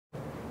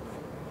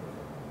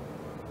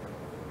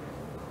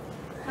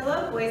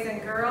Hello, boys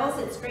and girls.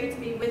 It's great to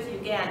be with you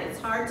again.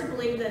 It's hard to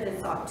believe that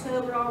it's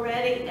October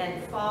already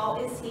and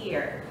fall is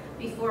here.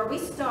 Before we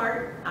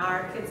start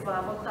our Kids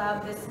Bible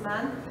Club this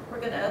month, we're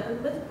going to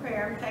open with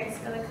prayer, and Peg's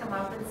going to come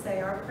up and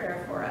say our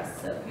prayer for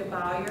us. So if you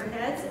bow your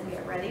heads and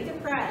get ready to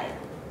pray.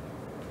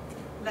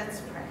 Let's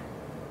pray.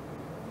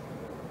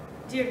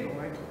 Dear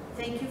Lord,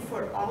 thank you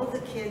for all of the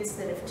kids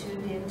that have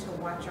tuned in to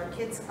watch our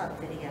Kids Club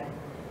video,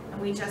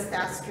 and we just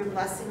ask your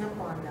blessing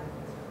upon them.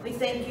 We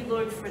thank you,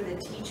 Lord, for the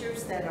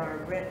teachers that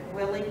are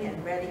willing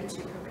and ready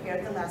to prepare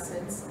the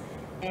lessons,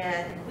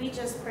 and we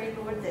just pray,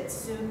 Lord, that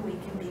soon we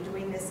can be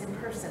doing this in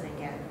person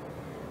again.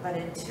 But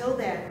until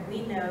then,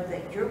 we know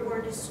that your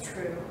word is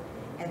true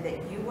and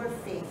that you are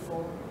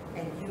faithful,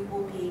 and you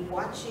will be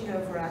watching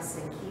over us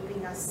and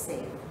keeping us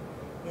safe.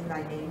 In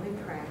thy name we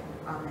pray.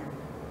 Amen.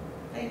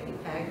 Thank you,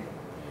 Peg.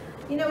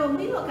 You know, when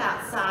we look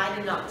outside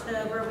in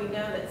October, we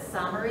know that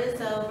summer is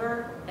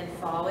over and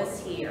fall is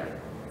here.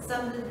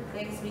 Some of the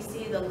things we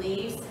see, the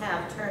leaves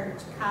have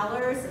turned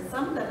colors, and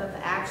some of them have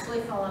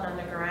actually fallen on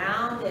the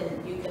ground,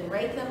 and you can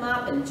rake them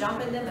up and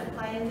jump in them and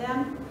play in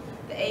them.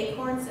 The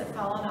acorns have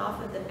fallen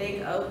off of the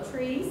big oak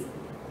trees,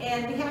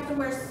 and we have to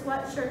wear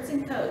sweatshirts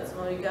and coats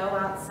when we go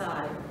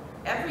outside.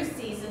 Every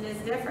season is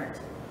different.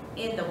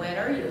 In the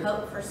winter, you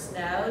hope for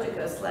snow to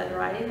go sled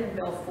riding and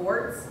build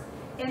forts.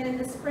 And in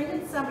the spring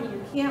and summer,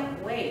 you can't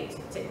wait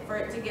for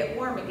it to get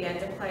warm again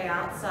to play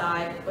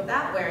outside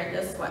without wearing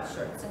those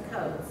sweatshirts and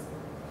coats.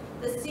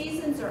 The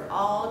seasons are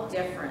all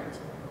different,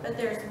 but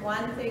there's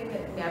one thing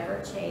that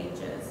never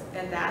changes,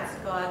 and that's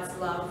God's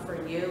love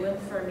for you and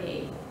for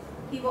me.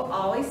 He will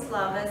always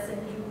love us, and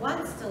he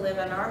wants to live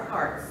in our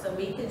hearts so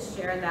we can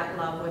share that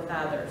love with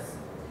others.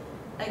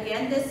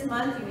 Again, this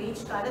month, you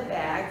each got a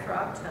bag for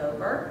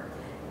October,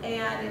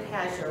 and it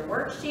has your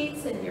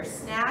worksheets and your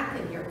snack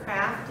and your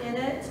craft in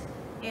it.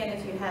 And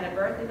if you had a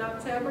birthday in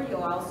October,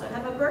 you'll also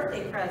have a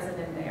birthday present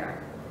in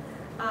there.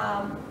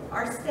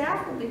 Our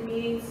staff will be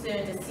meeting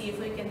soon to see if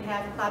we can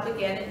have club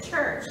again at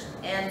church.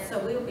 And so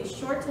we will be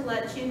sure to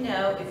let you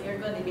know if you're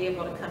going to be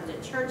able to come to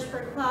church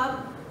for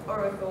club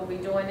or if we'll be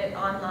doing it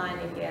online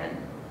again.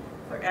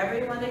 For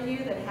every one of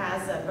you that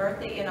has a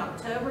birthday in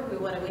October, we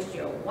want to wish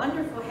you a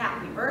wonderful,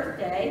 happy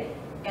birthday.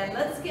 And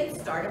let's get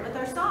started with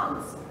our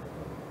songs.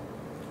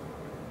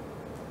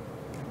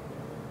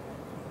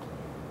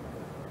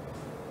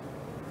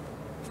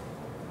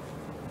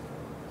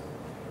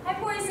 Hi,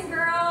 boys and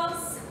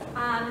girls.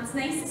 It's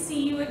nice to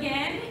see you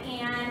again,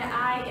 and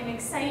I am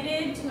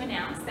excited to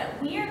announce that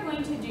we are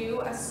going to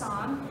do a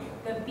song,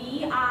 the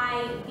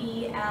B-I-B-L-E.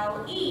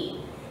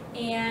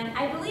 And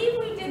I believe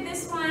we did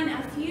this one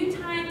a few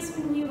times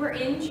when we were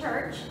in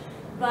church,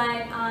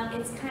 but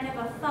it's kind of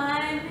a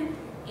fun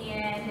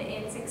and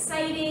it's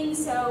exciting,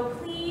 so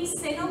please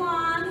sing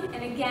along,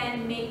 and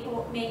again, make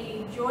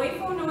a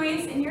joyful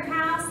noise in your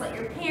house, let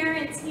your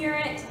parents hear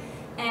it,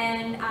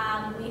 and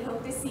we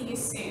hope to see you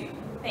soon.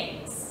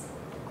 Thanks.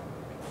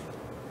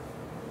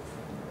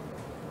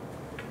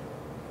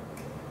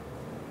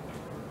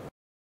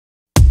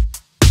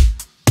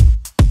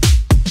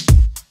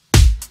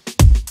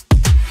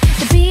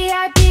 The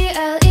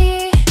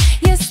B-I-B-L-E,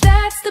 yes,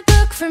 that's the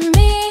book for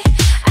me.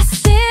 I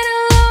stand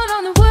alone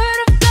on the word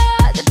of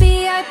God, the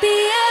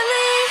B-I-B-L-E.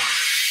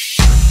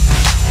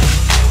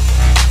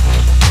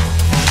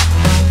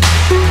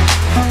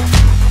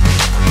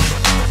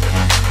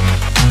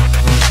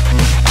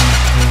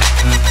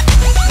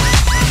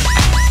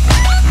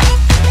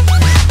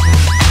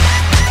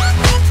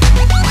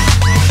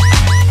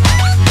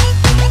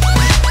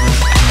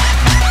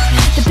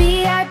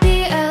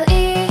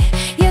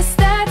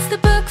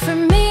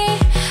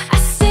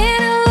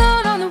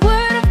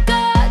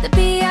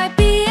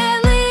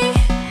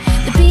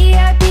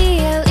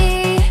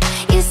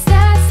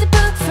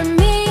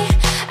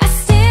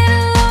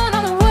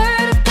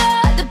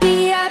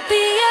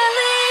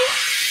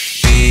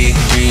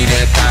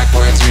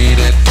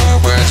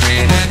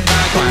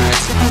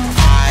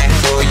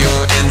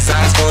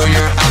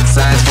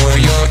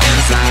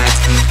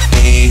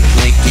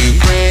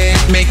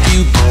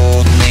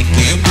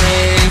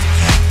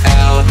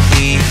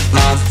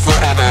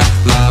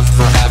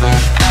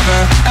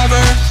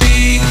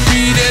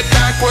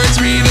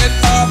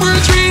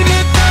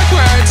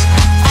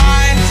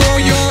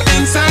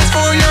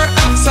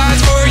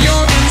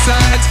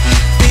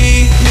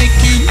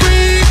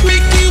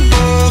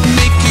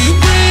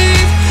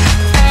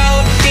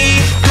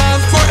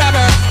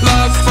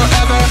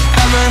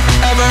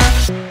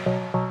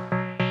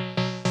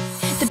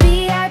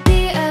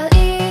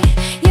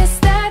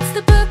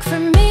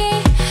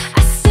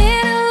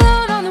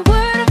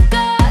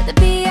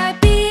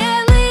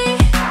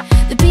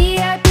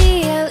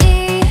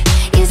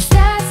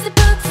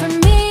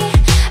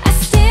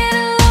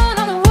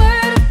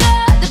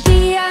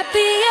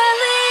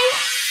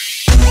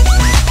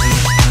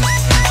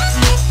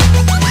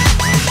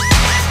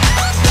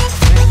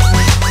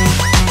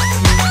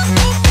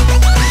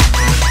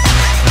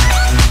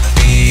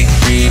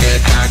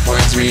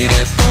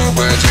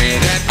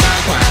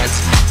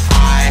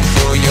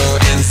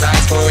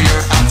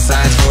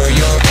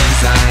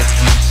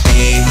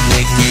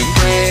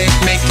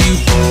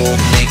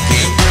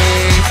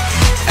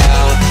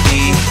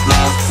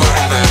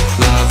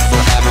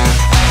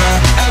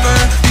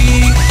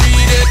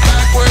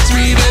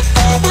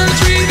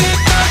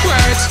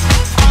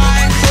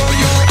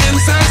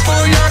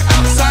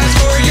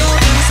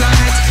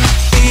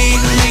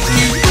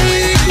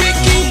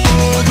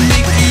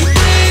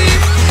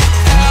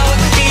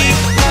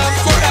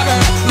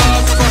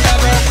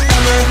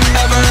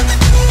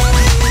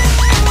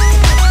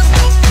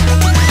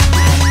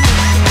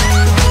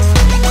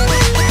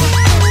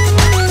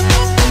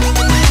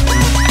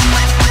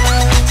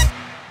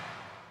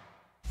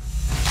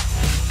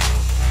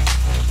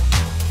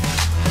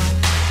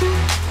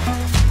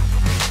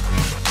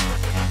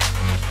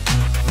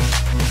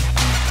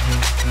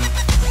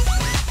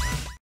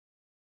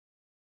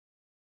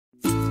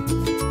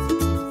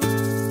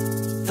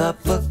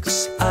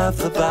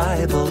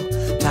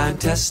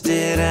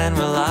 time-tested and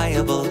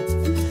reliable.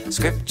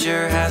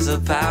 Scripture has a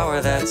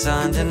power that's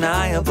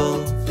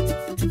undeniable.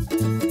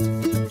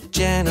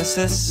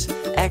 Genesis,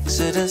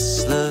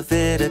 Exodus,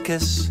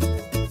 Leviticus,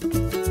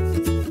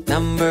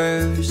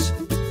 Numbers,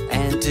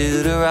 and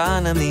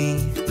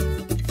Deuteronomy.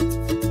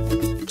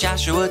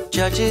 Joshua,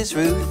 Judges,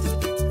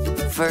 Ruth,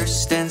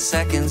 1st and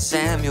 2nd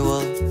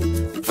Samuel,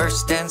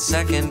 1st and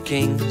 2nd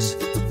Kings,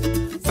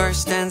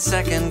 1st and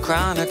 2nd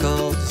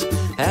Chronicles,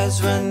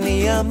 Ezra,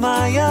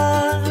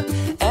 Nehemiah,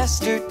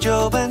 Esther,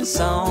 Job, and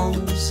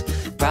Psalms,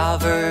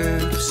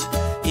 Proverbs,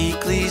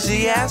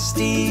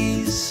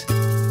 Ecclesiastes,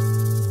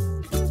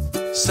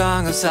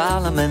 Song of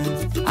Solomon,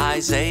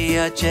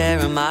 Isaiah,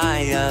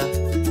 Jeremiah,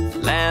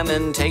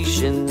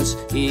 Lamentations,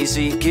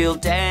 Ezekiel,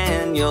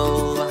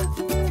 Daniel,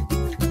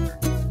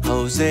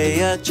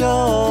 Hosea,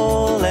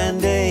 Joel,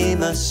 and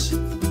Amos,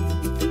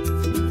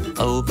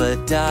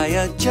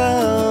 Obadiah,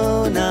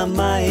 Jonah,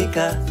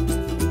 Micah,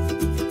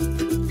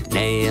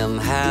 Nahum,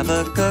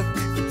 Habakkuk,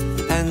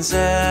 and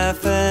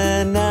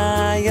Zephaniah,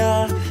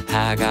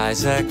 Haggai,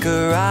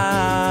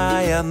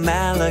 Zechariah,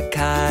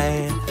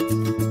 Malachi.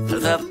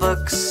 The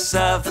books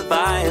of the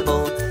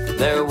Bible,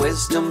 their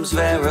wisdom's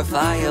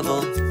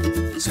verifiable.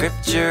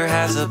 Scripture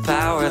has a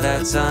power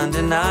that's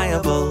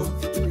undeniable.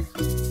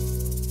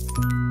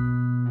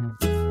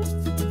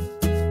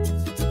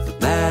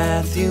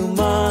 Matthew,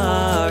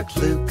 Mark,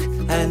 Luke,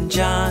 and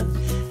John,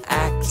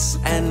 Acts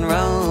and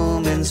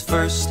Romans,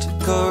 1st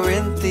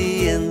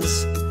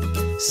Corinthians,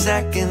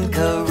 2nd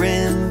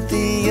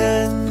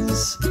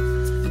Corinthians,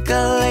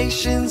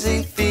 Galatians,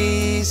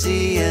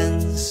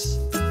 Ephesians,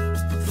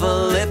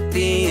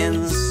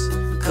 Philippians,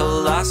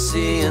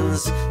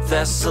 Colossians,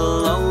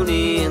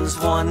 Thessalonians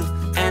 1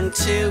 and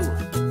 2,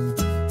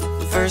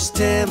 1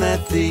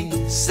 Timothy,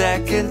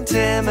 2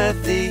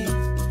 Timothy,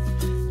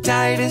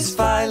 Titus,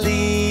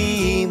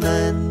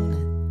 Philemon,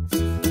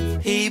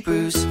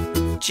 Hebrews,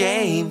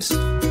 James,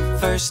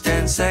 1st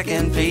and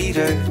 2nd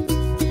Peter,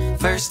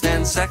 1st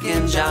and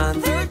 2nd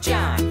John, 3rd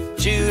John,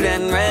 Jude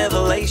and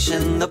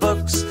Revelation, the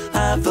books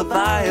of the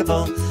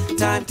Bible,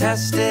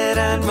 time-tested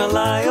and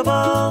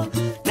reliable.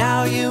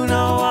 Now you know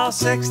all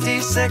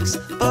 66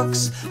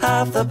 books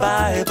of the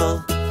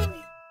Bible.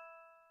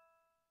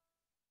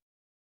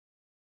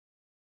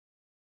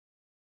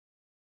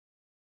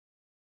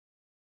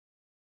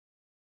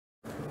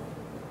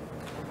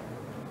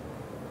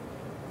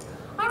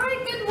 All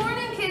right, good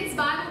morning, Kids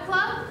Bible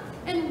Club,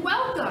 and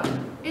welcome.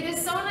 It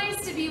is so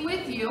nice to be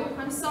with you.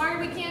 I'm sorry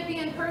we can't be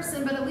in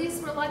person, but at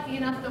least we're lucky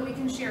enough that we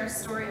can share a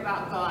story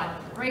about God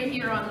right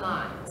here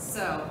online.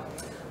 So,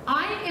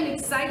 I am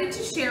excited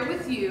to share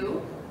with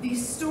you the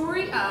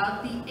story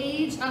of the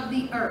age of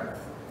the earth.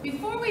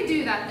 Before we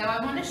do that, though, I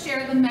want to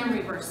share the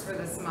memory verse for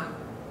this month.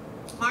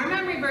 Our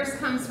memory verse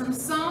comes from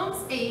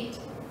Psalms 8,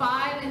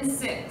 5, and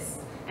 6.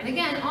 And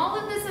again, all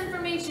of this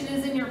information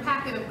is in your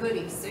packet of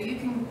goodies, so you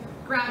can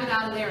grab it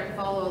out of there and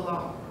follow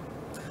along.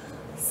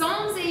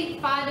 Psalms 8,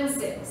 5, and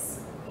 6.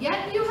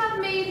 Yet you have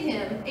made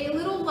him a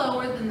little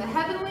lower than the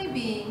heavenly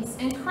beings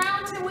and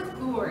crowned him with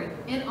glory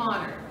and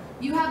honor.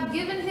 You have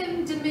given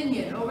him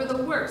dominion over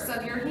the works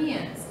of your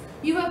hands.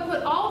 You have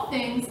put all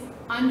things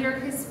under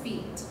his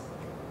feet.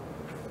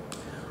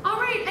 All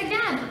right,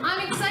 again,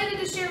 I'm excited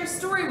to share a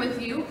story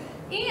with you.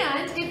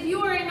 And if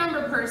you are a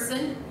number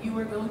person, you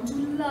are going to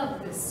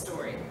love this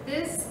story.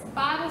 This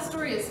Bible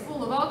story is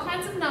full of all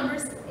kinds of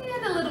numbers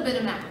and a little bit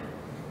of math.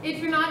 If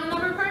you're not a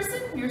number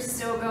person, you're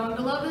still going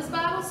to love this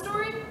Bible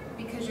story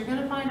because you're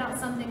going to find out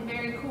something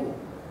very cool.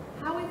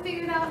 How we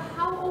figured out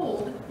how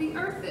old the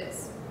earth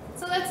is.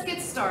 So let's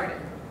get started.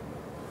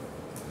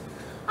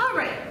 All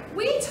right,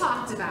 we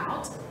talked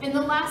about, in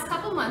the last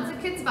couple months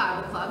at Kids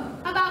Bible Club,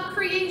 about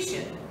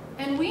creation.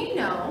 And we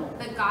know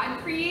that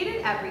God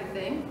created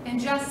everything in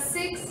just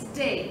 6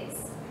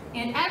 days.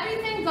 And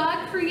everything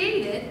God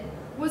created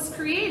was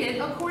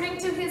created according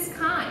to his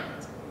kind.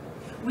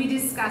 We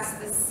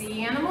discussed the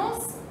sea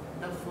animals,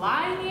 the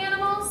flying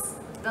animals,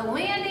 the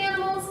land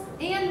animals,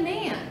 and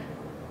man.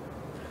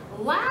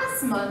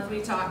 Last month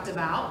we talked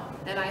about,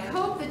 and I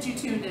hope that you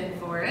tuned in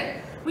for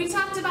it, we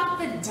talked about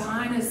the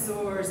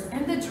dinosaurs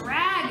and the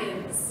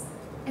dragons.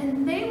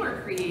 And they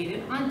were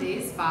created on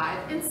days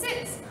 5 and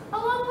 6,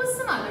 along with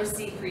some other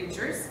sea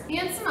creatures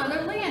and some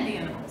other land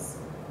animals.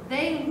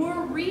 They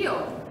were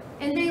real,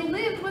 and they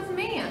lived with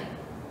man.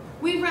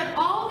 We read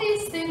all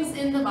these things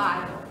in the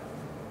Bible.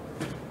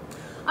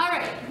 All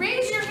right,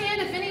 raise your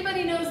hand if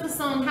anybody knows the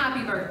song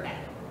Happy Birthday.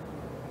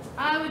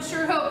 I would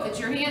sure hope that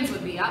your hands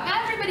would be up.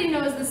 Everybody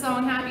knows the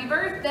song Happy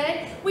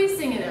Birthday. We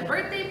sing it at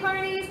birthday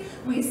parties.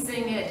 We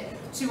sing it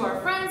to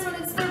our friends when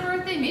it's their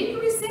birthday. Maybe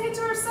we sing it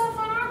to ourselves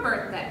on our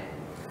birthday.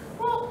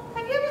 Well,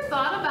 have you ever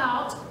thought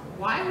about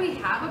why we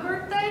have a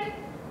birthday?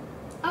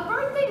 A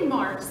birthday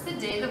marks the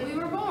day that we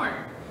were born.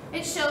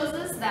 It shows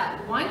us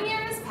that 1 year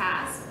has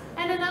passed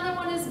and another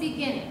one is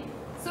beginning.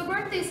 So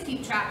birthdays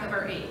keep track of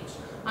our age.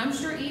 I'm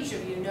sure each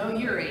of you know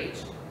your age.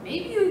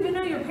 Maybe you even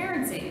know your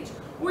parents' age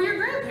or your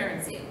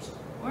grandparents' age.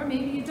 Or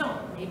maybe you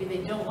don't. Maybe they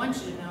don't want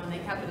you to know and they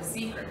kept it a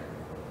secret.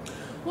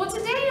 Well,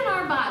 today in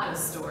our Bible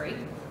story,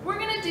 we're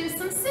going to do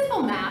some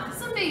simple math,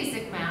 some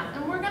basic math,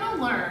 and we're going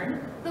to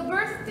learn the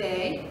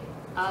birthday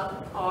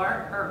of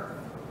our Earth.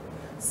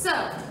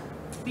 So,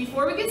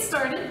 before we get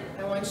started,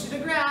 I want you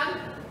to grab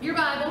your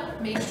Bible.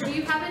 Make sure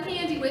you have it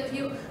handy with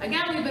you.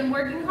 Again, we've been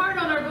working hard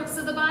on our books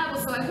of the Bible,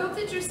 so I hope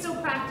that you're still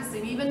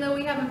practicing, even though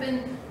we haven't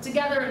been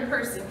together in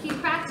person.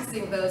 Keep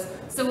practicing those,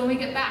 so when we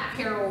get back,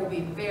 Carol will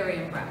be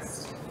very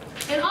impressed.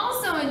 And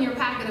also in your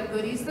packet of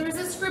goodies, there's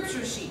a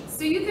scripture sheet,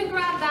 so you can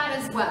grab that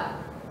as well.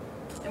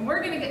 And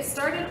we're going to get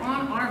started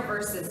on our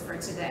verses for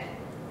today.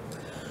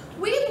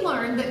 We've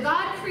learned that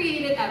God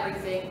created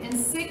everything in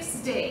 6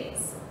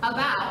 days,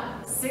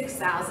 about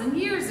 6,000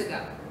 years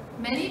ago.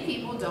 Many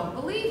people don't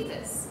believe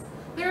this.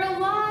 There are a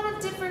lot of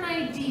different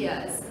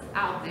ideas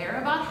out there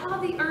about how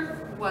the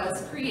earth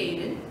was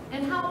created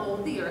and how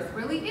old the earth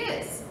really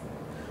is.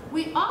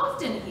 We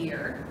often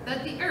hear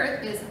that the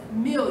earth is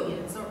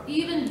millions or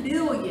even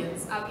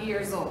billions of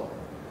years old.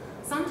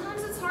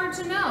 Sometimes it's hard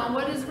to know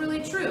what is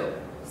really true.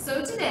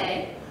 So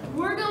today,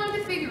 we're going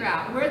to figure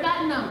out where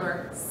that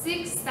number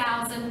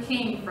 6,000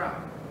 came from.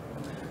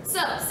 So,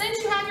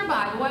 since you have your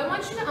Bible, I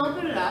want you to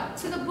open it up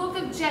to the book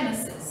of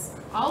Genesis.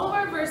 All of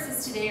our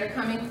verses today are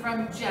coming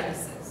from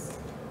Genesis.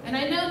 And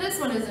I know this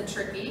one isn't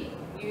tricky.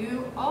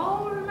 You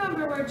all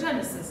remember where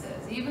Genesis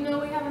is, even though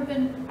we haven't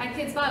been at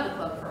Kids Bible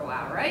Club for a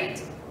while,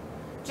 right?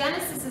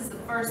 Genesis is the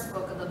first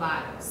book of the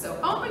Bible. So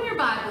open your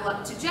Bible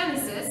up to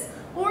Genesis,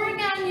 or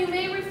again, you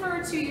may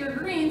refer to your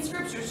green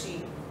scripture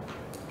sheet.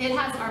 It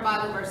has our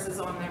Bible verses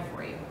on there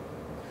for you.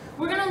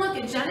 We're going to look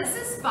at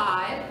Genesis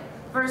 5,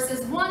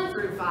 verses 1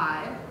 through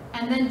 5,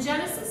 and then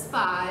Genesis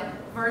 5,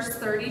 verse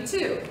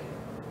 32.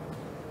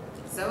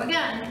 So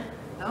again,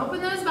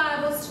 open those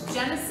Bibles to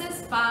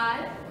Genesis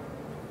 5,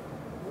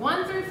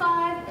 1 through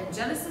 5, and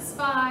Genesis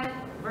 5,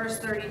 verse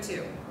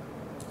 32.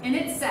 And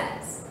it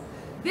says,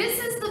 "This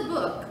is the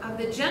book of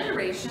the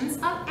generations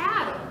of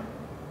Adam.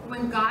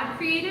 When God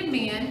created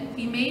man,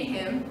 he made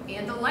him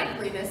in the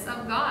likeness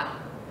of God.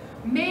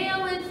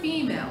 Male and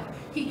female,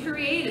 he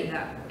created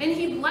them, and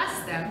he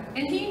blessed them,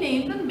 and he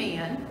named them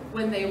man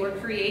when they were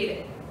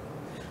created.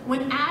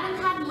 When Adam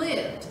had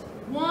lived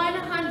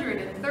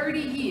 130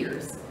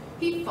 years,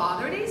 he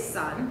fathered a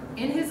son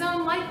in his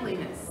own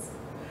likeness,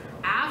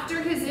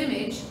 after his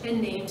image, and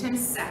named him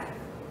Seth.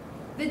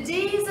 The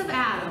days of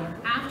Adam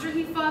after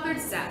he fathered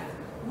Seth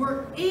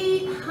were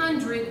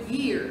 800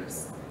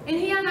 years, and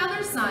he had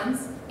other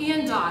sons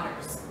and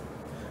daughters.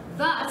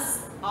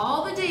 Thus,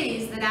 all the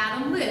days that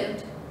Adam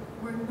lived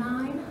were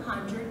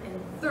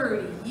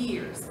 930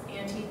 years,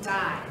 and he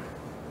died.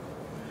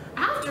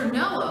 After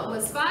Noah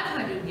was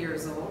 500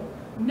 years old,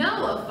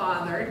 Noah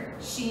fathered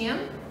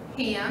Shem,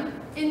 Ham,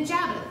 and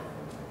Japheth."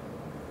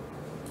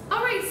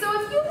 All right, so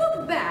if you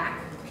look back,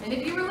 and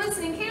if you were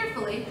listening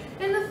carefully,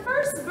 in the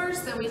first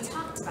verse that we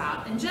talked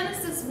about, in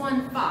Genesis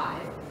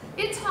 1:5,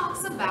 it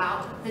talks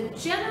about the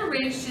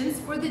generations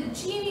or the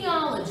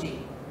genealogy.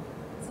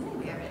 Does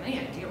anybody have any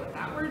idea what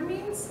that word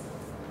means?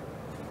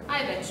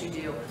 I bet you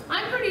do.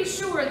 I'm pretty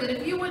sure that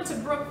if you went to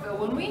Brookville,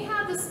 when we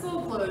had the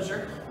school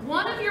closure,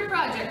 one of your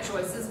project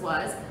choices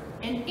was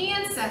an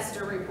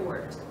ancestor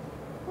report.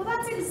 Well,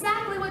 that's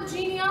exactly what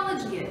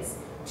genealogy is.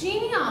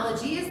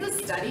 Genealogy is the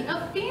study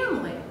of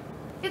family.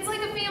 It's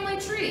like a family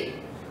tree.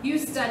 You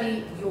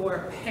study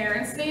your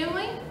parents'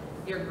 family,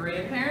 your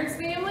grandparents'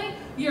 family,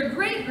 your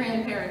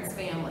great-grandparents'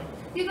 family.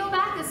 You go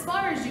back as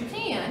far as you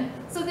can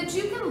so that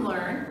you can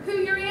learn who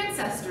your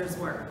ancestors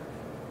were.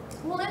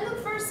 Well, in the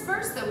first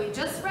verse that we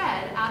just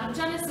read out of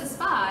Genesis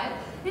 5,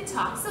 it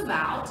talks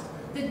about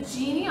the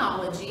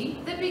genealogy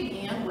that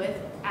began with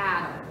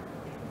Adam.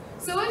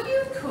 So if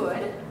you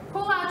could,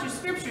 pull out your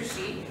scripture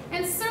sheet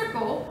and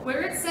circle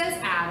where it says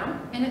Adam,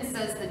 and it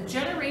says the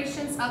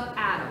generations of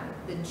Adam,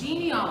 the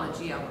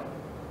genealogy of them.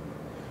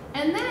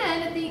 And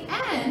then at the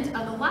end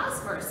of the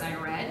last verse I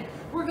read,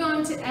 we're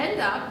going to end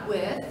up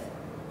with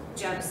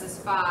Genesis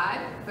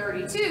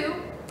 5:32.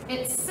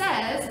 It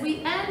says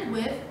we end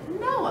with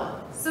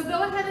Noah. So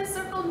go ahead and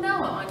circle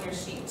Noah on your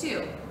sheet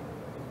too.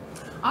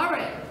 All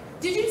right,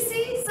 did you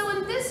see? So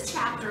in this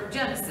chapter of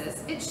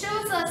Genesis, it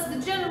shows us the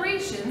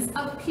generations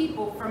of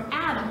people from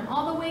Adam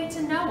all the way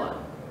to Noah.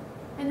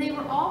 And they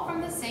were all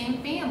from the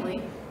same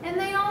family, and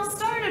they all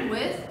started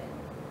with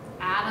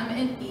Adam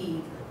and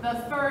Eve,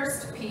 the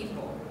first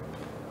people.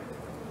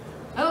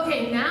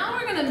 Okay, now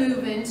we're going to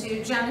move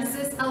into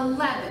Genesis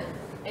 11.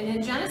 And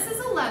in Genesis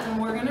 11,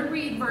 we're going to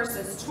read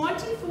verses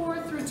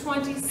 24 through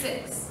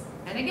 26.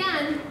 And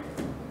again,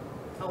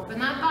 open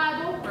that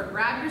Bible or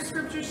grab your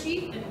scripture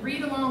sheet and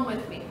read along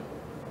with me.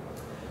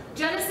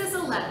 Genesis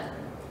 11.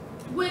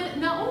 When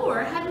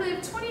Nahor had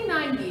lived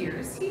 29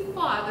 years, he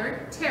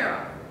fathered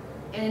Terah.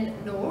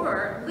 And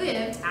Nahor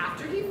lived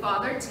after he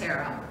fathered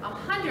Terah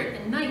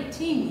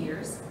 119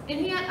 years, and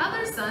he had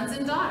other sons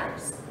and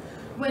daughters.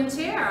 When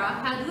Terah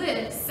had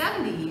lived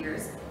 70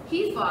 years,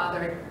 he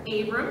fathered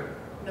Abram,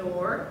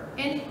 Nahor,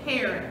 and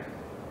Haran.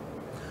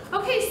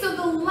 Okay, so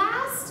the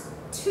last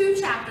two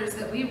chapters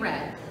that we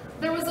read,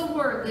 there was a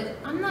word that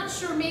I'm not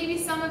sure, maybe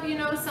some of you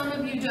know, some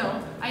of you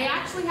don't. I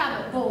actually have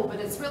it bold, but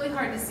it's really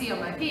hard to see on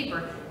my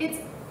paper. It's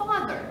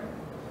father.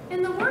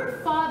 And the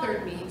word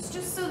father means,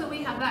 just so that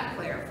we have that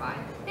clarified,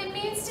 it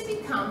means to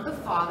become the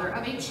father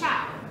of a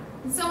child.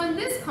 And so in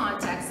this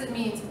context, it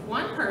means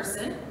one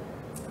person,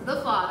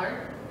 the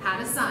father, had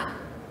a son.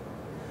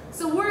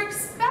 So we're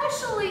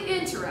especially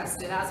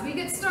interested, as we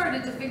get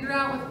started to figure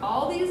out with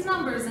all these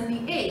numbers and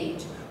the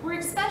age, we're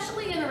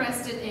especially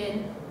interested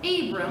in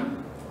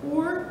Abram,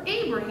 or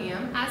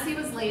Abraham, as he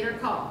was later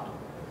called.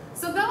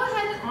 So go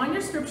ahead on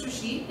your scripture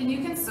sheet and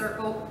you can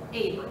circle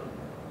Abram.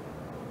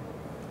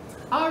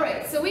 All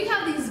right, so we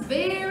have these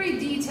very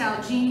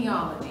detailed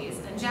genealogies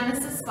in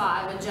Genesis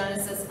 5 and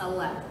Genesis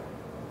 11.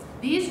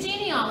 These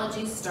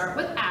genealogies start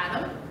with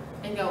Adam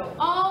and go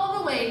all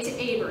the way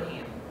to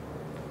Abraham.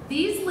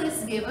 These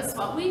lists give us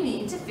what we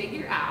need to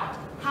figure out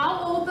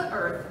how old the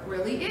earth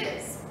really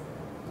is.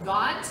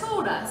 God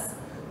told us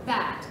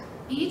that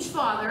each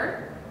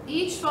father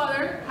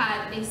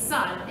had a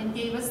son and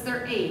gave us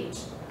their age.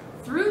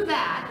 Through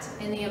that,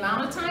 in the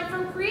amount of time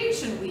from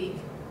creation week,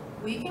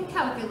 we can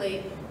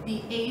calculate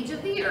the age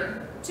of the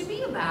earth to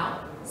be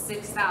about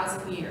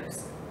 6,000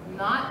 years,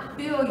 not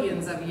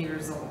billions of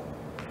years old.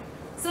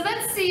 So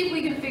let's see if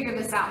we can figure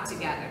this out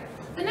together.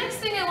 The next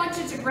thing I want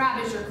you to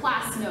grab is your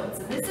class notes,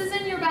 and this is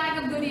in your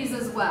bag of goodies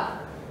as well.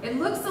 It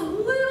looks a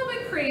little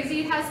bit crazy.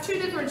 It has two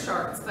different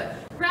charts, but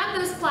grab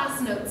those class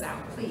notes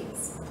out,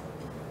 please.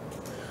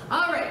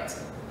 All right,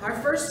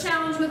 our first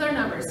challenge with our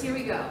numbers. Here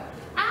we go.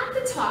 At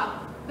the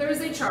top, there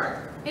is a chart,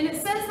 and it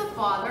says the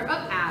father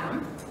of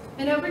Adam,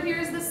 and over here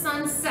is the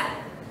son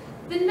Seth.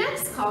 The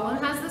next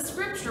column has the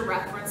scripture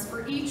reference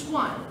for each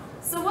one.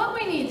 So what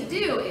we need to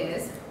do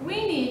is,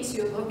 we need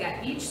to look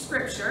at each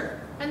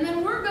scripture, and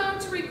then we're going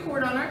to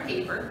record on our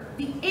paper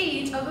the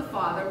age of the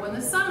father when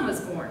the son was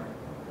born.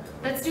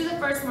 Let's do the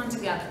first one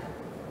together.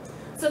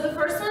 So the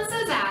first one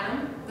says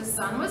Adam, the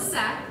son was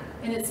Seth,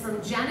 and it's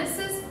from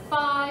Genesis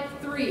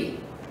 5:3.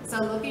 So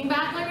looking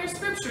back on your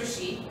scripture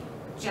sheet,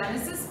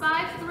 Genesis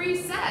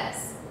 5:3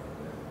 says,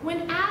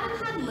 when Adam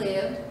had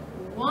lived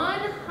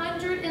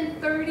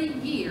 130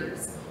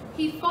 years,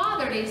 he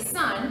fathered a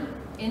son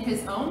in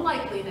his own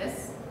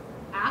likeness,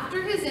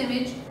 after his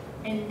image,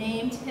 and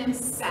named him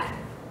Seth.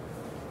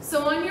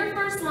 So on your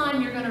first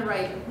line, you're going to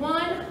write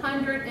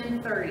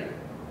 130.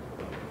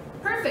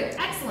 Perfect,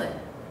 excellent.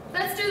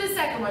 Let's do the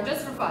second one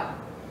just for fun.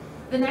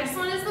 The next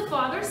one is the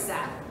father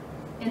Seth,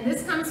 and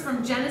this comes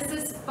from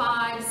Genesis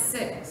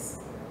 5:6.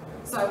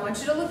 So I want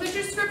you to look at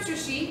your scripture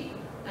sheet,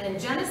 and in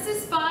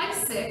Genesis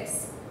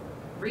 5:6,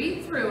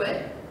 read through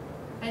it,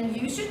 and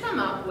you should come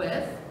up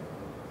with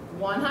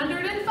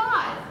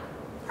 105.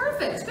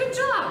 Perfect, good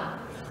job.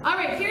 All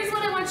right, here's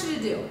what I want you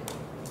to do.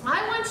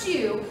 I want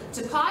you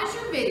to pause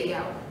your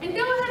video and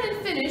go ahead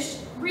and finish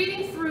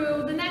reading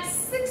through the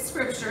next 6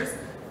 scriptures,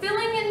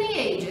 filling in the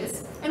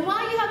ages, and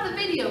while you have the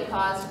video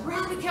paused,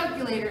 grab a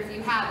calculator if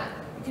you have it,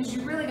 because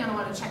you're really going to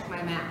want to check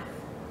my math.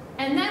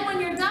 And then when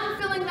you're done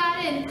filling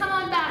that in, come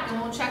on back and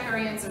we'll check our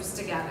answers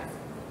together.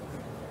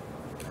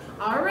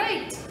 All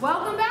right,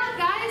 welcome back,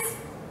 guys.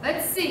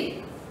 Let's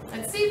see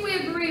if we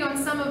agree on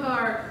some of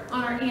our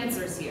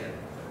answers here.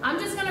 I'm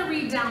just going to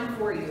read down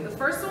for you. The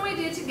first one we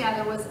did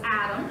together was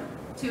Adam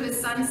to his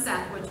son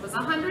Seth, which was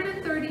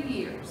 130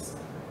 years.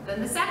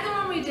 Then the second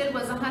one we did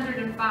was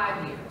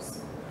 105 years.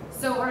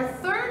 So our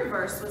third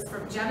verse was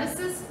from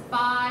Genesis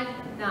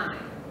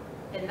 5:9,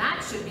 and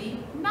that should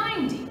be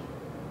 90.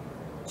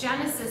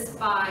 Genesis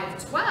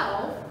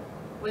 5:12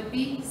 would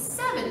be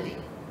 70.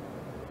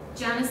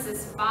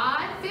 Genesis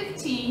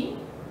 5:15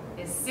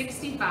 is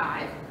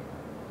 65.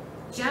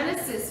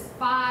 Genesis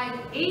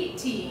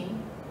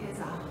 5:18 is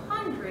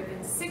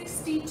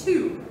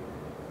 162.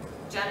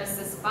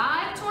 Genesis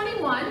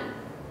 5:21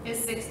 is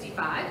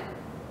 65.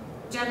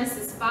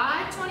 Genesis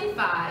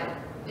 5:25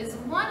 is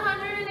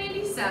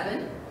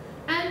 187.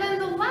 And then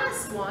the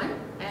last one,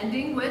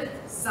 ending with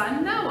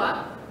son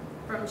Noah,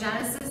 from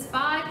Genesis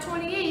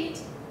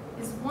 5:28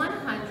 is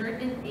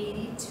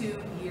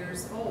 182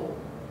 years old.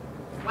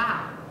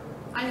 Wow.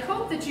 I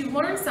hope that you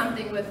learned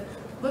something with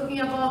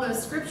looking up all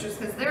those scriptures,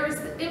 because there was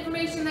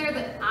information there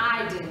that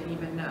I didn't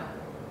even know.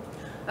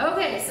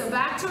 Okay, so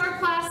back to our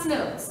class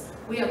notes.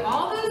 We have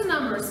all those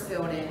numbers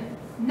filled in.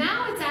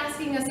 Now it's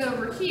asking us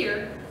over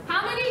here,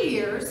 how many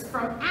years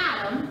from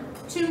Adam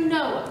to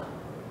Noah?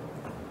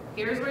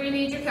 Here's where you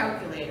need your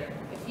calculator.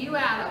 If you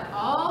add up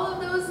all of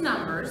those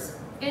numbers,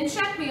 and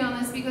check me on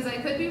this because I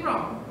could be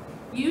wrong,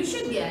 you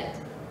should get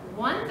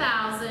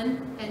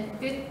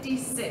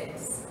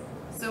 1,056.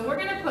 So we're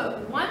going to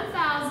put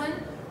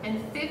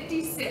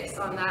 1,056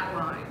 on that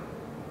line.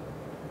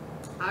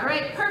 All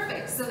right,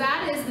 perfect. So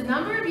that is the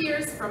number of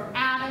years from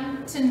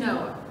Adam to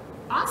Noah.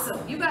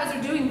 Awesome. You guys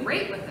are doing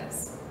great with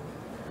this.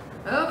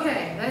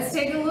 Okay, let's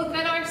take a look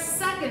at our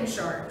second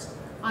chart.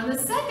 On the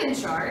second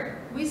chart,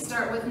 we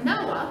start with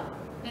Noah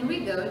and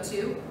we go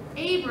to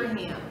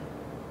Abraham.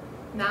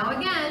 Now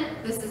again,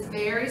 this is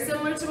very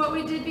similar to what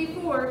we did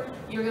before.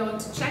 You're going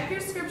to check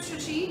your scripture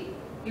sheet,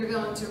 you're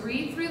going to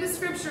read through the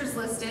scriptures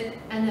listed,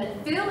 and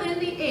then fill in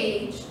the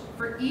age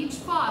for each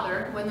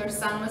father when their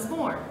son was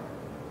born.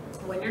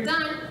 When you're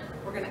done,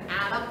 we're going to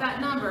add up that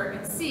number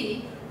and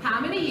see how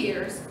many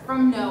years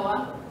from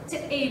Noah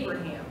to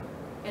Abraham?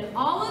 And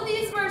all of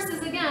these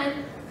verses,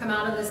 again, come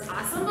out of this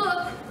awesome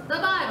book, the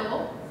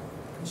Bible,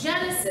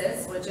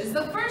 Genesis, which is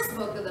the first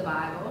book of the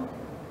Bible,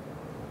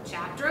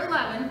 chapter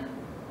 11,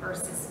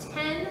 verses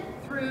 10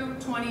 through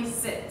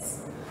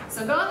 26.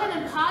 So go ahead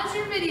and pause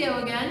your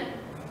video again,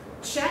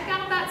 check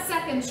out that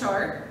second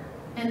chart,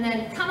 and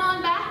then come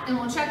on back and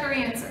we'll check our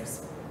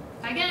answers.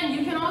 Again,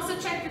 you can also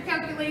check your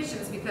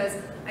calculations because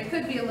I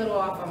could be a little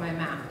off on my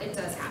math. It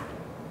does happen.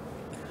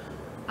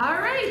 All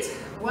right,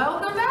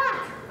 welcome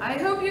back. I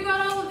hope you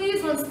got all of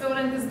these ones filled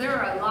in because there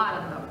are a lot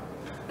of them.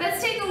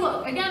 Let's take a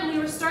look. Again, we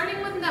were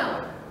starting with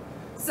Noah.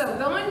 So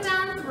going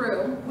down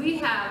through, we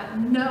have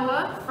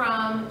Noah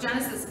from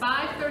Genesis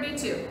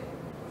 5:32,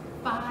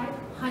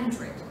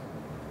 500.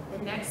 The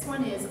next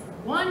one is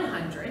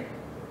 100,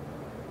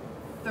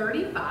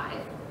 35,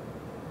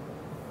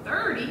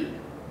 30,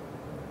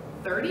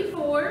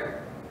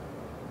 34,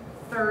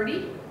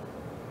 30,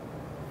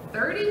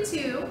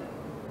 32,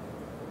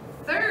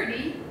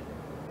 30,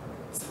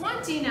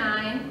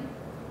 29,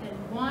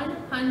 and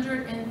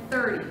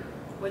 130,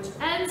 which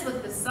ends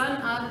with the son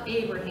of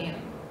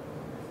Abraham.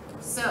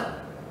 So,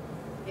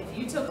 if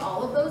you took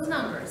all of those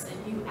numbers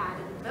and you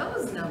added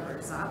those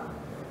numbers up,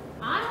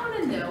 I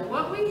want to know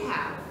what we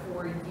have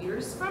for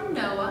years from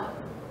Noah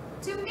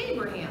to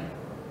Abraham.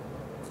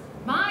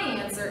 My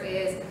answer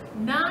is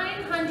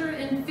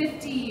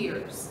 950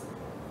 years.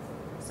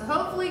 So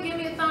hopefully give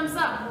me a thumbs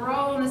up. We're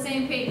all on the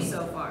same page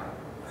so far.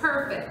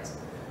 Perfect.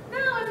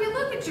 Now, if you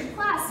look at your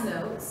class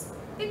notes,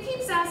 it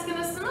keeps asking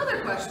us some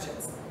other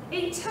questions.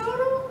 A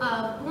total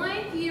of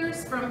blank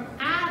years from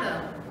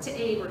Adam to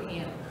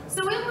Abraham.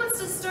 So it wants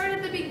to start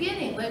at the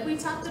beginning, like we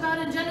talked about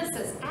in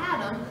Genesis,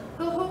 Adam,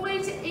 the whole way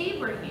to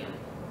Abraham.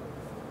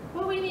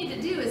 What we need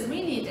to do is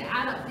we need to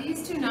add up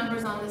these two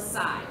numbers on the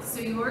side. So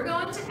you are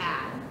going to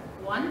add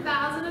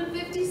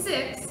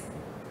 1,056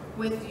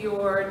 with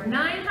your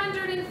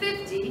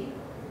 950,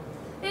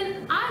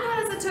 and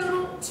I got as a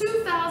total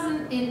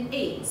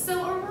 2,008.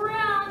 So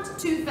around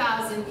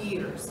 2,000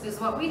 years is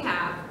what we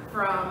have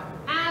from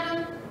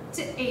Adam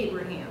to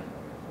Abraham.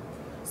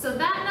 So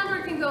that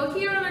number can go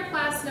here on our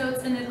class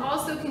notes, and it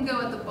also can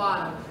go at the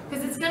bottom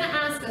because it's going to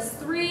ask us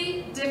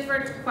 3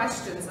 different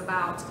questions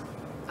about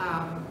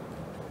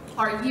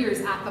our years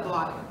at the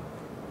bottom.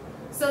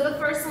 So the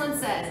first one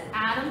says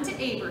Adam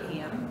to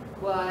Abraham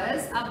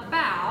was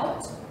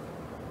about,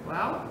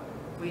 well,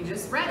 we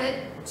just read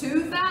it,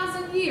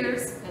 2,000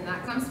 years, and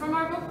that comes from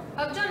our book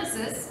of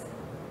Genesis.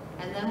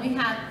 And then we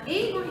have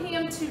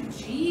Abraham to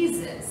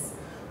Jesus.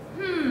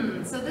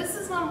 So this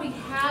is one we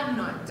have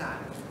not done.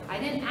 I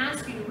didn't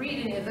ask you to read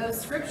any of those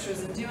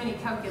scriptures and do any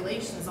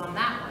calculations on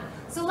that one.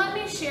 So let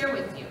me share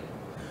with you.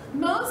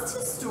 Most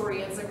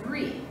historians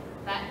agree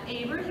that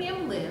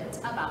Abraham lived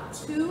about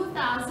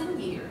 2,000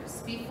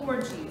 years before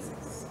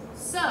Jesus.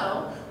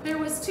 So there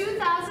was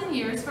 2,000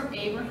 years from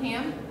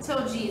Abraham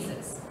till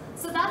Jesus.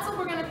 So that's what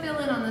we're going to fill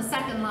in on the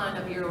second line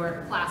of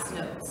your class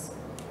notes.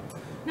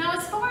 Now,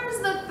 as far as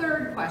the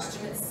third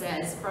question, it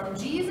says from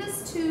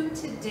Jesus to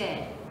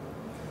today.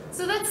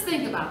 So let's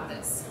think about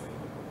this.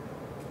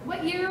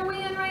 What year are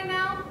we in right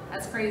now?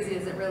 As crazy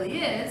as it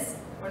really is,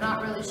 we're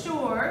not really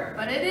sure,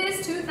 but it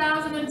is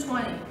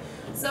 2020.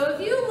 So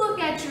if you look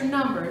at your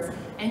numbers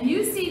and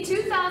you see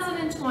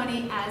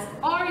 2020 as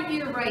our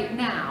year right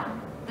now,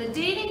 the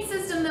dating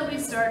system that we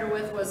started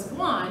with was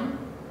 1.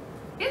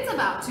 It's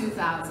about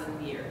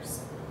 2,000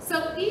 years.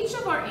 So each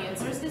of our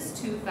answers is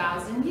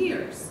 2,000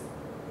 years.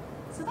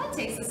 So that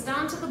takes us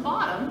down to the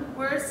bottom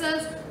where it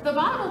says the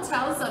Bible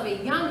tells of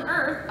a young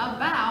earth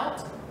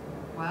about,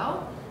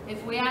 well,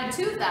 if we add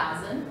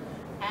 2,000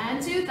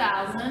 and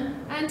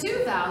 2,000 and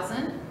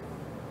 2,000,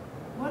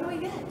 what do we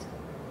get?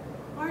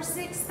 Our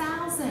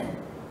 6,000.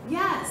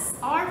 Yes,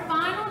 our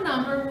final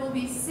number will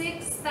be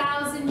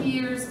 6,000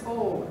 years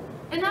old.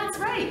 And that's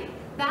right.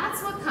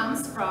 That's what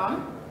comes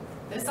from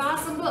this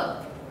awesome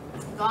book,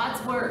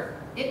 God's Word.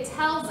 It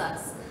tells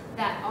us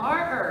that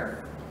our earth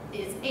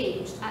is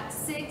aged at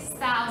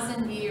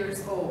 6,000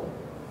 years old.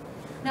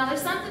 Now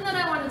there's something that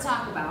I want to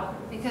talk about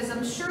because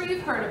I'm sure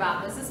you've heard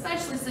about this,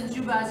 especially since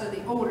you guys are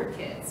the older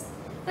kids.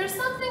 There's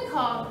something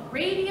called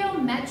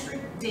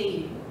radiometric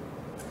dating.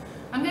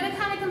 I'm going to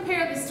kind of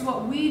compare this to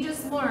what we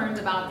just learned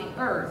about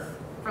the earth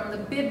from the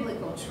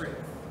biblical truth.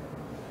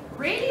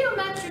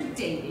 Radiometric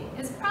dating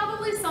is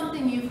probably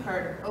something you've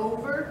heard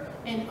over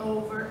and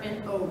over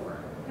and over.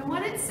 And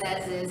what it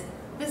says is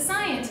the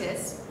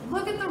scientists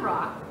look at the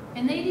rock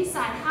and they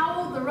decide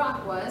how old the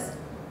rock was,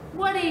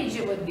 what age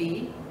it would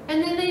be,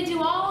 and then they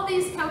do all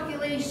these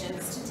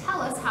calculations to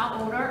tell us how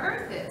old our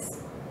earth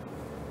is.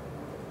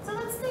 So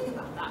let's think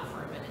about that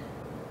for a minute.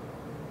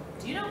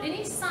 Do you know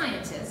any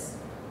scientists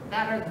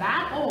that are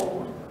that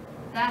old,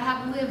 that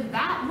have lived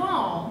that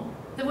long,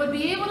 that would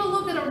be able to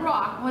look at a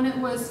rock when it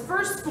was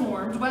first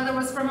formed, whether it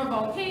was from a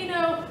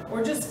volcano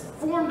or just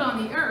formed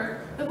on the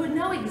earth, that would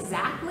know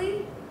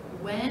exactly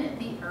when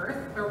the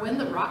earth or when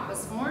the rock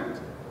was formed?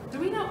 Do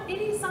we know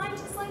any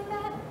scientists like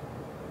that?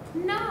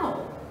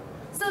 No.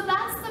 So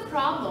that's the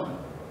problem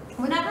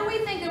Whenever we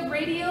think of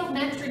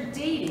radiometric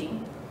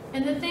dating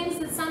and the things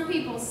that some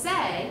people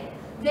say,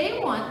 they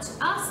want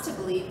us to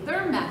believe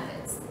their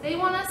methods. They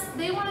want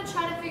to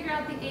try to figure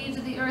out the age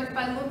of the earth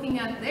by looking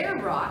at their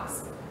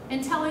rocks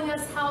and telling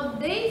us how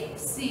they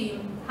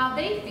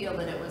feel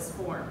that it was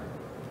formed.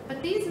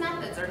 But these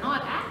methods are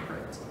not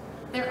accurate.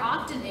 They're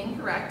often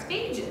incorrect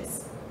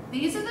ages.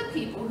 These are the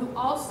people who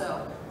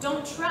also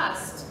don't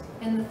trust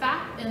in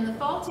the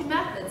faulty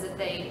methods that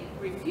they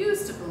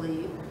refuse to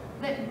believe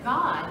that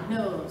God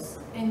knows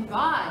and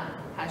God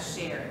has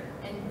shared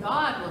and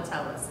God will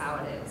tell us how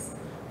it is.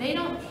 They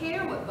don't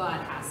care what God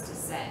has to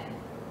say.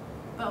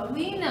 But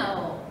we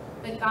know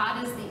that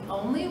God is the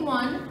only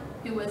one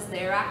who was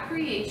there at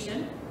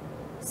creation,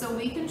 so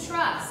we can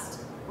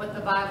trust what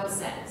the Bible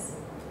says.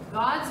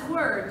 God's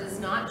word does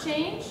not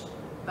change,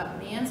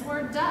 but man's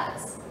word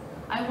does.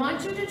 I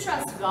want you to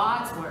trust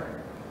God's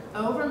word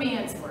over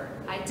man's word.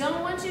 I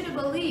don't want you to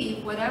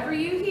believe whatever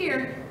you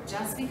hear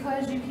just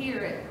because you hear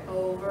it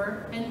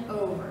over and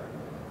over.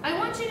 I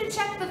want you to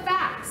check the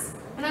facts,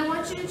 and I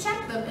want you to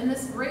check them in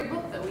this great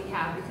book that we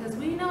have, because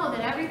we know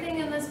that everything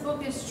in this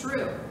book is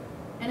true,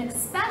 and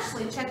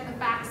especially check the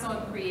facts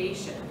on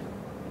creation.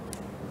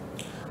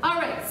 All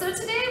right, so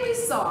today we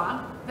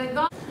saw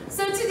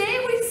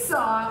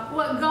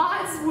what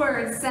God's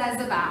word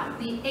says about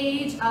the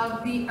age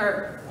of the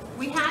earth.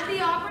 We had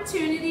the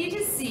opportunity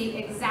to see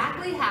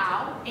exactly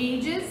how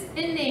ages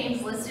and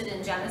names listed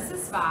in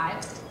Genesis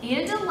 5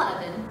 and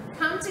 11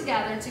 come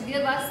together to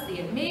give us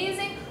the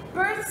amazing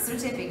birth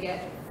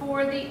certificate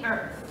for the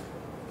earth.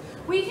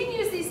 We can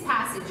use these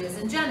passages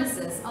in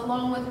Genesis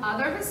along with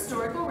other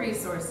historical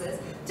resources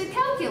to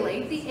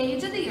calculate the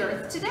age of the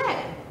earth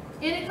today,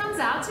 and it comes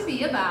out to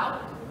be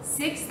about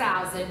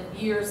 6,000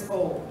 years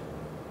old.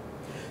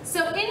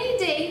 So any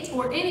date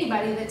or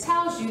anybody that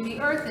tells you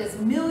the earth is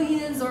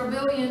millions or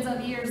billions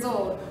of years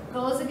old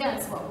goes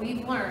against what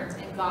we've learned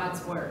in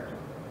God's word.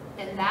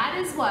 And that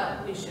is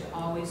what we should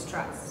always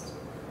trust.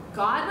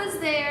 God was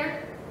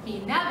there, he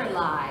never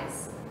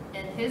lies,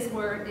 and his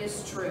word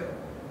is true.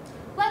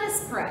 Let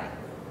us pray.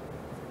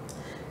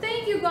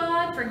 Thank you,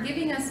 God, for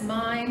giving us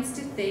minds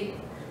to think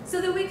so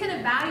that we can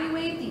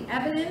evaluate the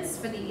evidence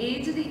for the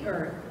age of the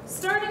earth,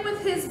 starting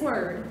with his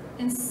word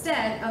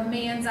instead of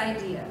man's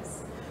ideas.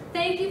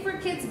 Thank you for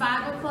Kids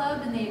Bible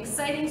Club and the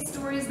exciting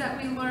stories that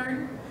we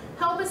learn.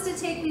 Help us to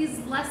take these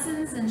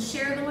lessons and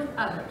share them with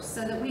others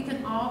so that we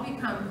can all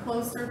become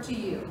closer to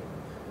you.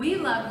 We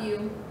love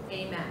you.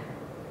 Amen.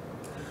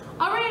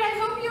 All right, I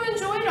hope you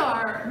enjoyed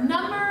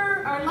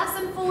our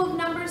lesson full of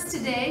numbers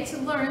today to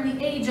learn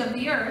the age of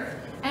the earth.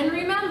 And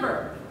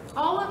remember,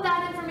 all of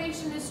that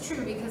information is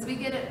true because we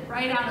get it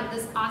right out of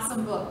this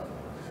awesome book.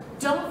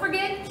 Don't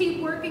forget,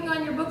 keep working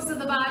on your books of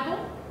the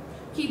Bible.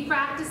 Keep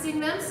practicing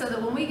them so that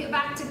when we get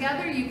back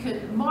together, you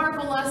can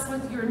marvel us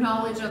with your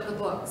knowledge of the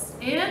books.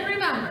 And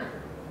remember,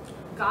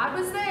 God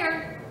was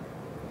there.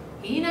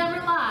 He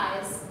never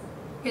lies.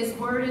 His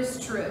word is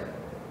true.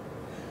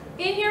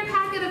 In your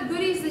packet of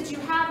goodies that you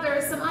have, there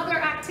are some other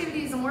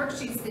activities and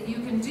worksheets that you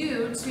can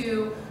do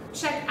to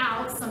check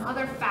out some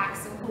other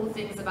facts and cool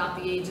things about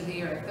the age of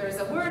the earth. There's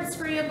a word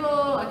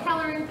scramble, a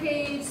coloring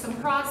page, some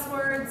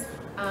crosswords.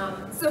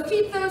 So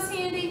keep those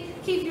handy,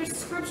 keep your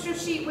scripture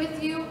sheet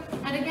with you,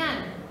 and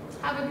again,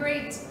 have a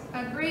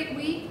great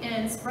week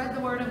and spread the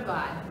word of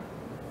God.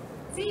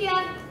 See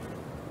ya!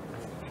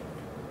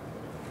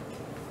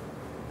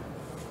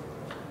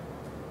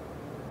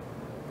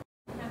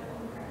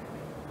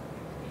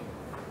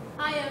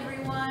 Hi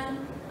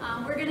everyone,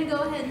 we're going to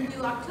go ahead and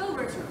do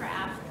October's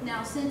craft.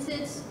 Now since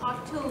it's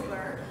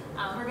October,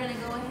 we're going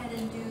to go ahead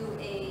and do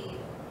a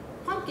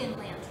pumpkin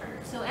lantern.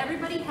 So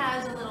everybody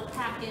has a little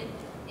packet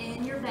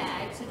in your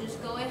bag, so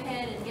just go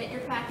ahead and get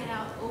your packet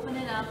out, open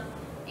it up,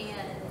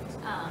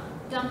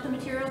 and dump the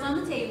materials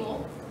on the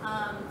table.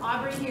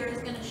 Aubrey here is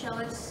going to show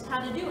us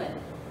how to do it.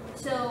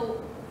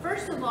 So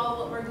first of all,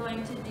 what we're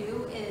going to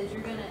do is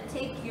you're going to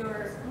take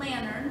your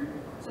lantern,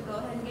 so go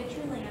ahead and get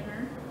your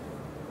lantern,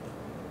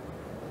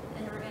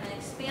 and we're going to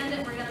expand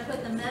it. We're going to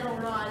put the metal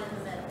rod in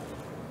the middle.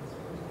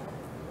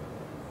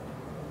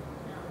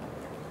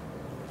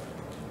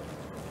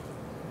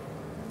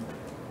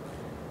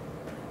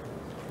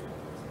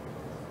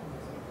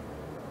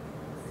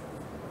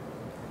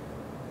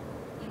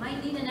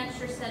 Might need an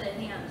extra set of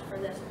hands for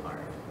this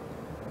part.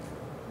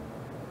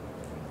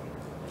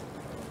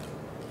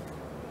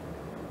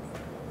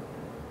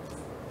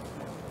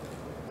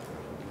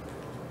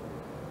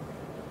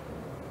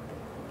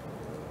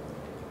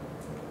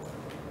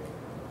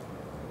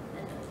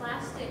 And the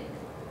plastic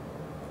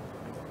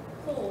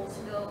holes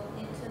go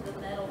into the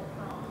metal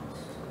prongs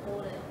to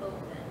hold it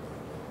open.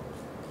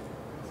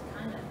 It's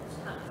kind of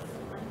tough.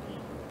 You might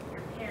need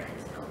your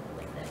parents' help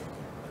with it.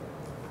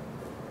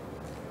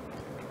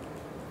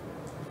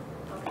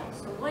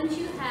 So once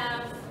you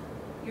have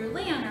your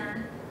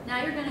lantern,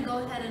 now you're going to go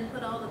ahead and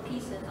put all the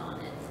pieces on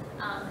it.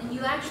 And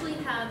you actually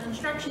have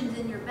instructions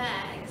in your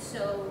bag,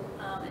 so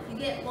if you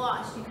get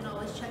lost, you can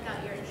always check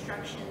out your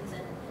instructions,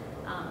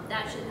 and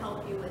that should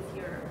help you with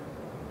your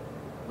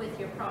with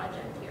your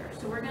project here.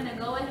 So we're gonna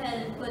go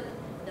ahead and put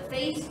the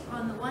face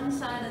on the one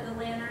side of the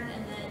lantern,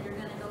 and then you're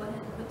gonna go ahead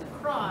and put the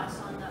cross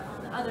on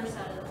the other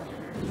side of the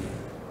lantern.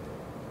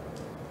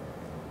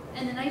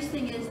 And the nice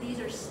thing is these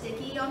are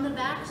sticky on the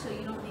back, so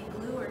you don't need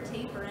glue or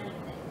tape or anything.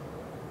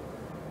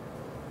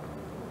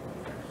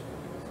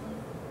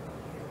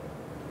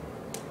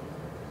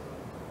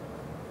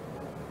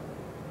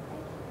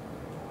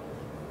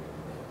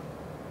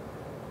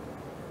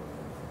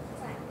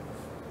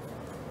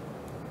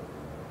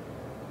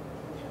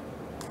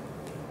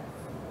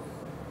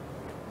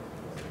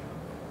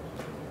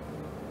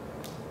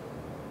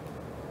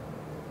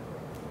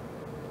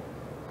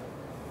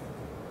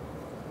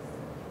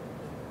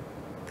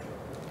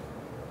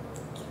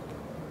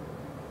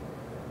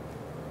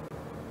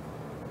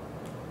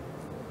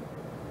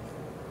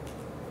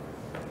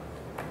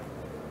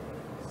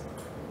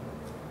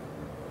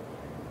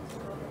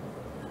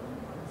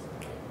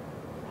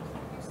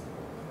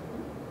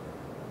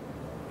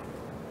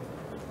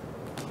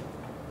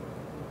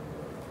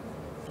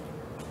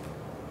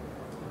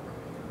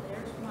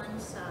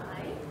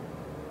 Side.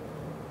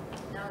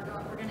 Now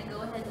we're going to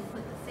go ahead and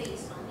put the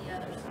face on the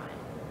other side.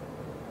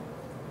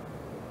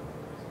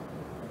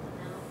 Put the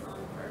mouth on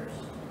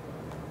first.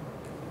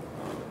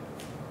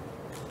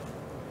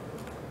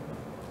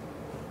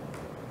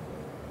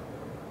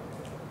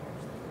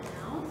 There's the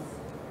mouth.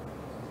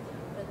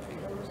 Put the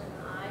nose and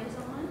the eyes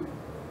on.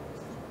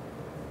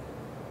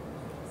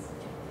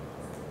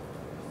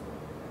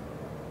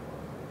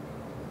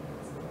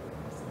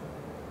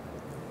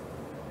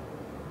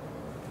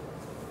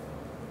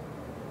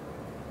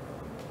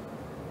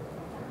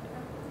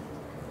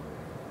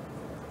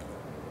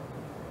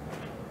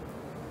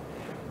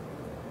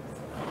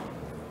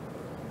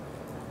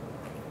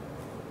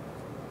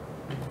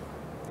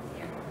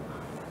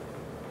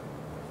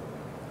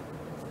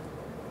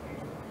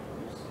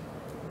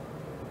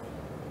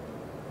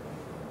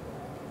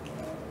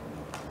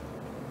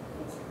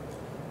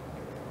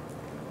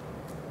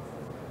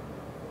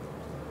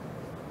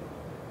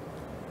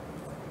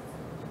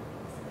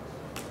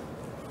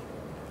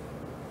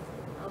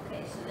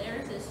 So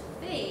there's his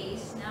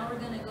face. Now we're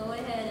going to go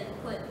ahead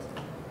and put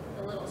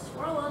the little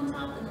swirl on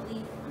top and the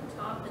leaf on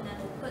top, and then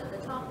we'll put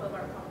the top of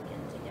our pumpkin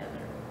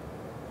together.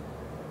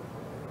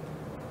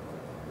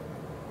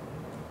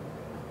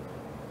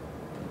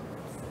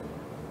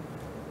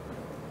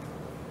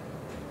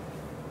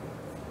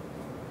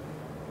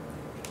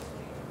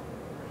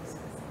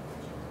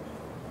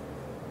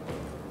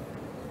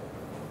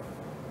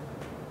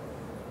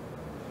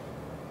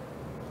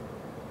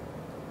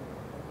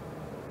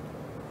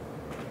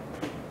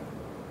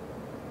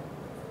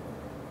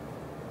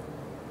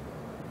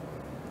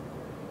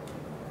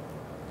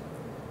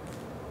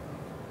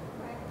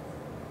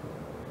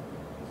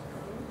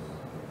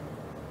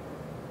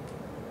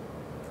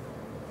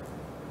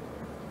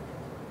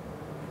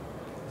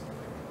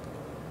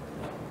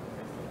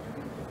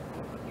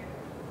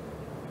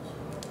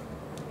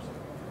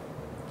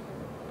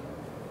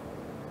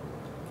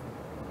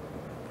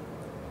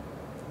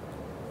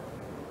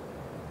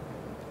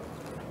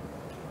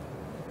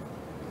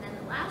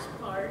 Last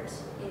part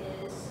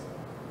is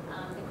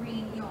the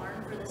green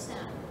yarn for the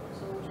stem.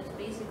 So we'll just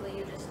basically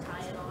you just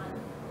tie it on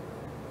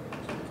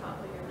to the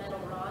top of your metal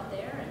rod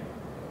there, and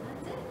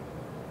that's it.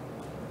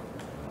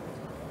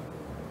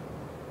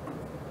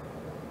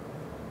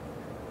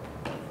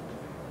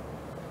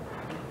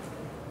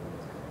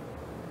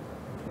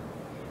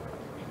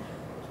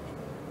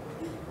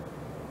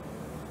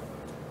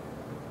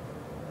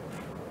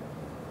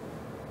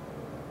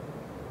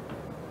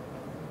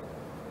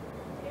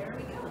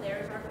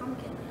 There's our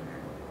pumpkin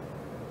lantern.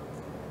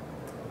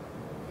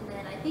 And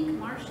then I think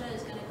Marcia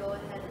is going to go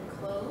ahead and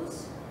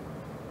close.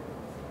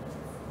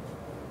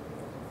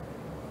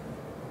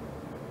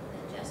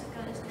 And then Jessica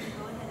is going to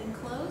go ahead and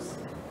close.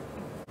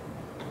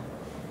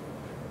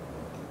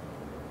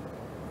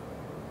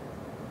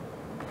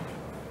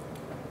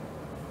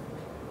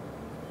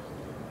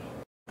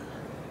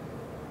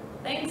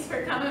 Thanks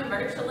for coming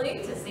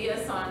virtually to see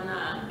us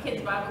on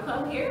Kids Bible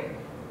Club here.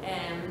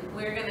 And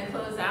we're going to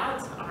close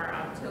out our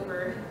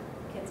October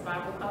Kids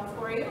Bible Club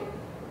for you.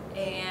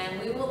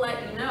 And we will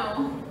let you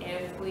know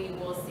if we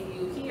will see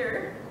you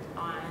here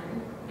on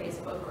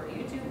Facebook or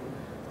YouTube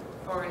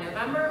for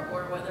November,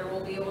 or whether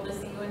we'll be able to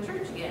see you in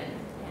church again.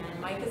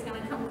 And Mike is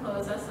going to come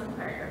close us in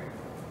prayer.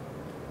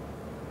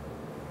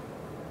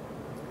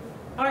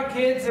 Hi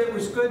kids, it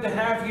was good to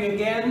have you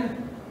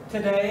again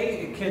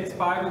today at Kids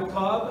Bible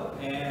Club,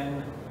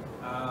 and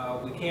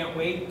we can't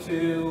wait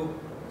to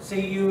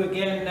see you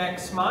again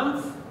next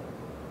month,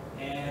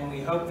 and we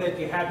hope that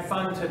you had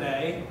fun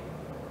today.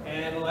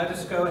 And let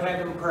us go ahead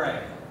and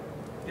pray.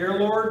 Dear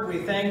Lord, we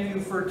thank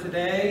you for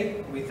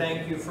today. We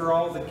thank you for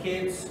all the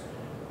kids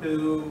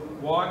who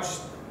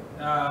watched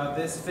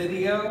this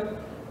video.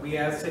 We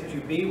ask that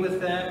you be with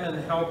them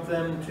and help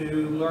them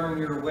to learn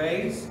your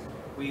ways.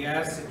 We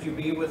ask that you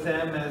be with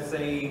them as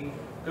they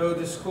go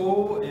to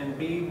school, and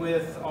be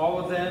with all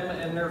of them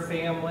and their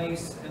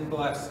families and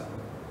bless them.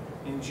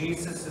 In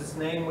Jesus'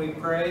 name we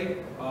pray,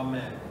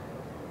 amen.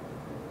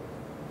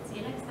 See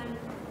you next time.